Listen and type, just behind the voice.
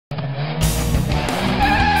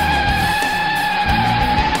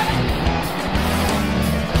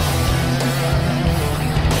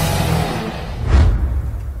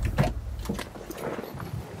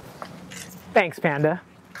Thanks, Panda.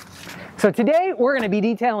 So today we're going to be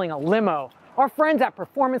detailing a limo. Our friends at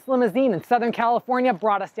Performance Limousine in Southern California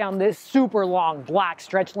brought us down this super long black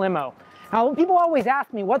stretch limo. Now, people always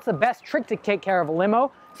ask me what's the best trick to take care of a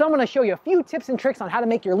limo, so I'm going to show you a few tips and tricks on how to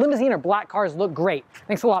make your limousine or black cars look great.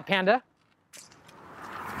 Thanks a lot, Panda.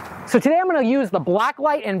 So today I'm going to use the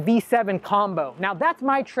Blacklight and V7 combo. Now that's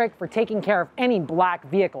my trick for taking care of any black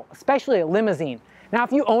vehicle, especially a limousine. Now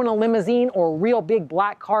if you own a limousine or a real big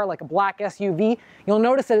black car like a black SUV, you'll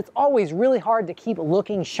notice that it's always really hard to keep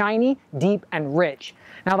looking shiny, deep, and rich.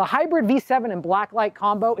 Now the hybrid V7 and Blacklight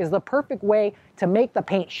combo is the perfect way to make the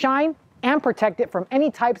paint shine and protect it from any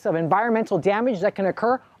types of environmental damage that can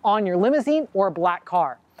occur on your limousine or a black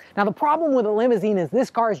car. Now the problem with a limousine is this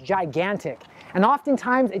car is gigantic, and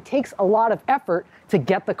oftentimes it takes a lot of effort to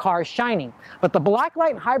get the car shining. But the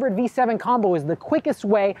Blacklight and hybrid V7 combo is the quickest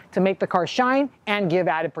way to make the car shine and give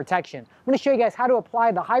added protection. I'm going to show you guys how to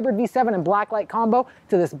apply the hybrid V7 and Blacklight combo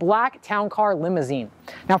to this black town car limousine.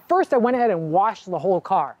 Now first I went ahead and washed the whole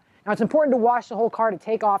car. Now it's important to wash the whole car to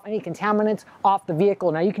take off any contaminants off the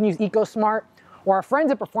vehicle. Now you can use EcoSmart, or our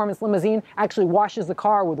friends at Performance Limousine actually washes the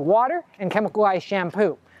car with water and Chemical Guys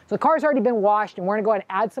shampoo. So the car's already been washed, and we're going to go ahead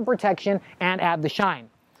and add some protection and add the shine.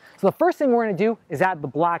 So the first thing we're going to do is add the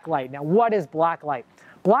Blacklight. Now what is Blacklight?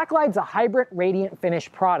 Blacklight's a hybrid radiant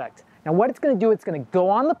finish product. Now what it's going to do, it's going to go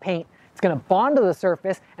on the paint, it's going to bond to the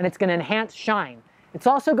surface, and it's going to enhance shine. It's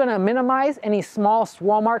also going to minimize any small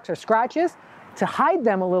swirl marks or scratches to hide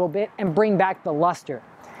them a little bit and bring back the luster.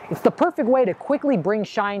 It's the perfect way to quickly bring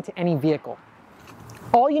shine to any vehicle.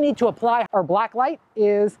 All you need to apply our Blacklight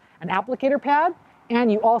is an applicator pad, and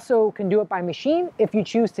you also can do it by machine if you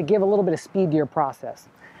choose to give a little bit of speed to your process.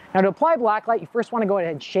 Now to apply Blacklight, you first want to go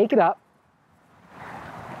ahead and shake it up.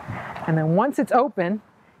 And then once it's open,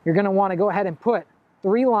 you're going to want to go ahead and put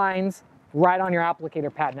 3 lines right on your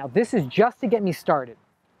applicator pad. Now this is just to get me started.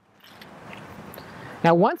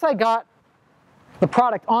 Now once I got the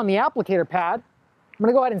product on the applicator pad, I'm going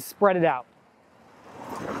to go ahead and spread it out.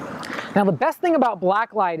 Now the best thing about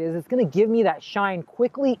Blacklight is it's going to give me that shine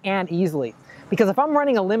quickly and easily. Because if I'm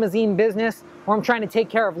running a limousine business or I'm trying to take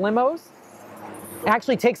care of limos, it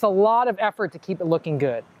actually takes a lot of effort to keep it looking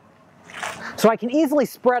good. So I can easily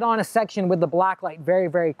spread on a section with the Blacklight very,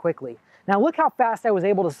 very quickly. Now look how fast I was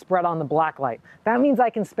able to spread on the Blacklight. That means I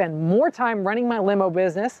can spend more time running my limo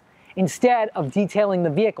business instead of detailing the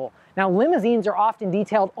vehicle. Now limousines are often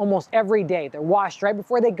detailed almost every day. They're washed right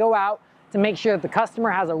before they go out to make sure that the customer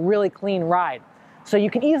has a really clean ride. So you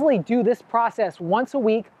can easily do this process once a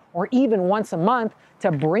week or even once a month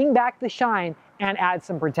to bring back the shine and add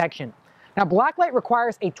some protection. Now Blacklight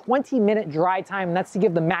requires a 20-minute dry time, and that's to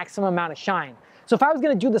give the maximum amount of shine. So if I was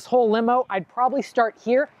going to do this whole limo, I'd probably start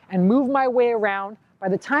here and move my way around. By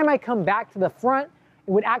the time I come back to the front,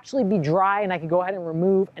 it would actually be dry and I could go ahead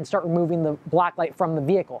and start removing the Blacklight from the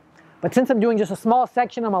vehicle. But since I'm doing just a small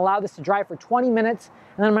section, I'm going to allow this to dry for 20 minutes,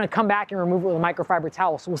 and then I'm going to come back and remove it with a microfiber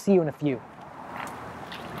towel. So we'll see you in a few.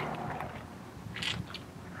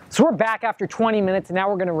 So we're back after 20 minutes, and now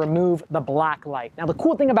we're going to remove the Blacklight. Now the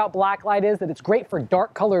cool thing about Blacklight is that it's great for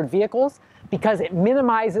dark colored vehicles because it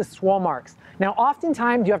minimizes swirl marks. Now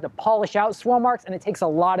oftentimes you have to polish out swirl marks and it takes a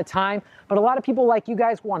lot of time, but a lot of people like you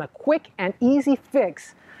guys want a quick and easy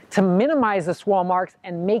fix to minimize the swirl marks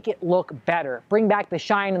and make it look better, bring back the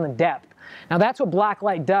shine and the depth. Now that's what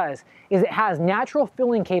Blacklight does, is it has natural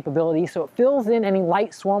filling capability, so it fills in any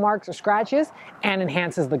light swirl marks or scratches and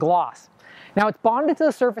enhances the gloss. Now it's bonded to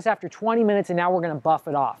the surface after 20 minutes, and now we're going to buff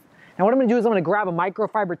it off. Now what I'm going to do is I'm going to grab a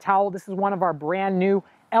microfiber towel. This is one of our brand new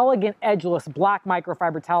elegant edgeless black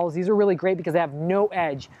microfiber towels. These are really great because they have no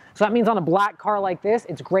edge. So that means on a black car like this,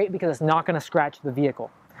 it's great because it's not going to scratch the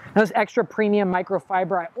vehicle. Now this extra premium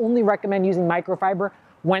microfiber, I only recommend using microfiber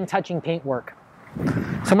when touching paintwork. So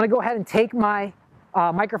I'm going to go ahead and take my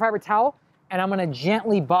microfiber towel, and I'm going to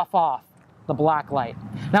gently buff off the Blacklight.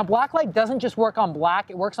 Now Blacklight doesn't just work on black,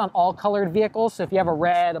 it works on all colored vehicles. So if you have a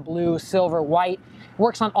red, a blue, silver, white, it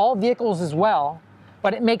works on all vehicles as well,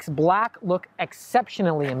 but it makes black look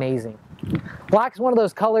exceptionally amazing. Black is one of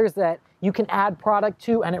those colors that you can add product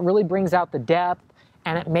to, and it really brings out the depth,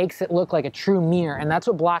 and it makes it look like a true mirror, and that's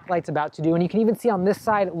what Blacklight's about to do. And you can even see on this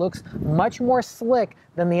side it looks much more slick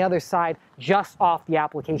than the other side just off the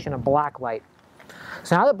application of Blacklight.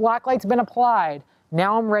 So now that Blacklight's been applied,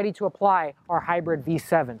 now I'm ready to apply our hybrid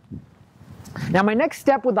V7. Now my next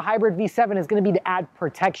step with the hybrid V7 is going to be to add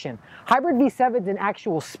protection. Hybrid V7 is an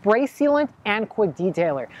actual spray sealant and quick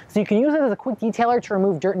detailer. So you can use it as a quick detailer to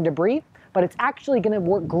remove dirt and debris, but it's actually going to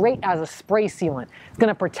work great as a spray sealant. It's going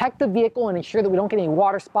to protect the vehicle and ensure that we don't get any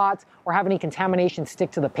water spots or have any contamination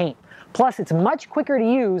stick to the paint. Plus, it's much quicker to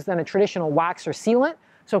use than a traditional wax or sealant,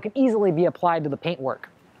 so it can easily be applied to the paintwork.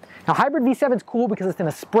 Now, Hybrid V7 is cool because it's in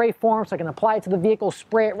a spray form, so I can apply it to the vehicle,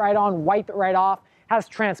 spray it right on, wipe it right off. It has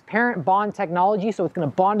transparent bond technology, so it's going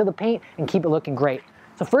to bond to the paint and keep it looking great.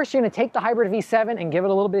 So first, you're going to take the Hybrid V7 and give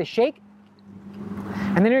it a little bit of shake.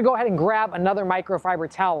 And then you're going to go ahead and grab another microfiber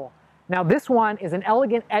towel. Now, this one is an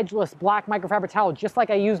elegant, edgeless black microfiber towel, just like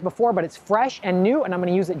I used before, but it's fresh and new, and I'm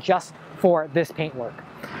going to use it just for this paintwork.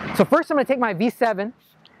 So first, I'm going to take my V7, and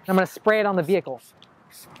I'm going to spray it on the vehicle.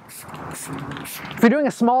 If you're doing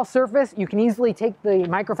a small surface, you can easily take the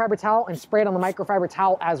microfiber towel and spray it on the microfiber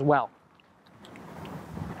towel as well.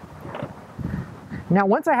 Now,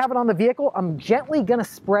 once I have it on the vehicle, I'm gently going to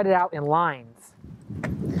spread it out in lines.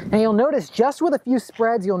 And you'll notice just with a few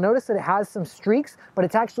spreads, you'll notice that it has some streaks, but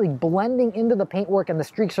it's actually blending into the paintwork and the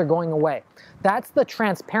streaks are going away. That's the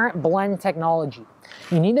transparent blend technology.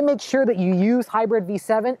 You need to make sure that you use Hybrid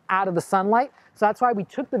V7 out of the sunlight. So that's why we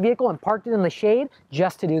took the vehicle and parked it in the shade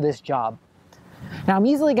just to do this job. Now I'm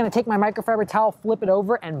easily going to take my microfiber towel, flip it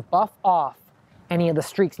over, and buff off any of the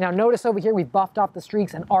streaks. Now notice over here we've buffed off the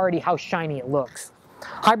streaks and already how shiny it looks.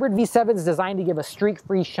 Hybrid V7 is designed to give a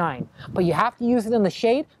streak-free shine, but you have to use it in the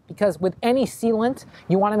shade because with any sealant,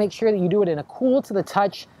 you want to make sure that you do it in a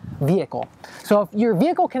cool-to-the-touch vehicle. So if your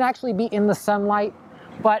vehicle can actually be in the sunlight,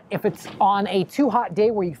 but if it's on a too hot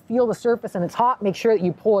day where you feel the surface and it's hot, make sure that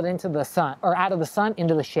you pull it into the sun, or out of the sun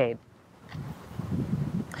into the shade.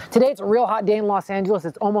 Today it's a real hot day in Los Angeles.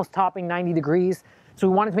 It's almost topping 90 degrees. So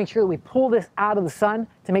we wanted to make sure that we pull this out of the sun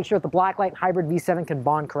to make sure that the Blacklight Hybrid V7 can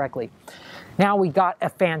bond correctly. Now we got a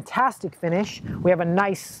fantastic finish. We have a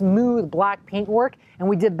nice smooth black paintwork, and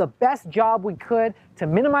we did the best job we could to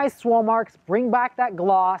minimize swirl marks, bring back that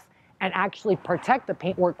gloss, and actually protect the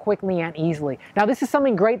paintwork quickly and easily. Now this is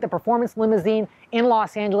something great the Performance Limousine in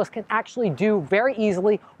Los Angeles can actually do very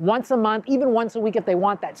easily once a month, even once a week if they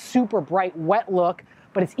want that super bright wet look,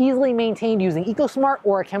 but it's easily maintained using EcoSmart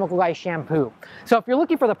or a Chemical Guys shampoo. So if you're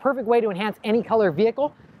looking for the perfect way to enhance any color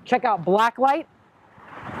vehicle, check out Blacklight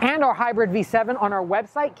and our Hybrid V7 on our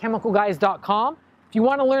website, chemicalguys.com. If you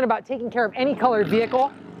want to learn about taking care of any colored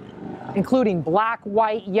vehicle, including black,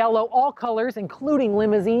 white, yellow, all colors, including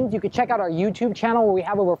limousines, you can check out our YouTube channel where we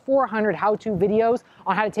have over 400 how-to videos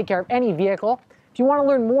on how to take care of any vehicle. If you want to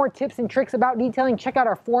learn more tips and tricks about detailing, check out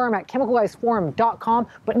our forum at chemicalguysforum.com.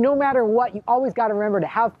 But no matter what, you always got to remember to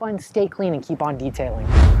have fun, stay clean, and keep on detailing.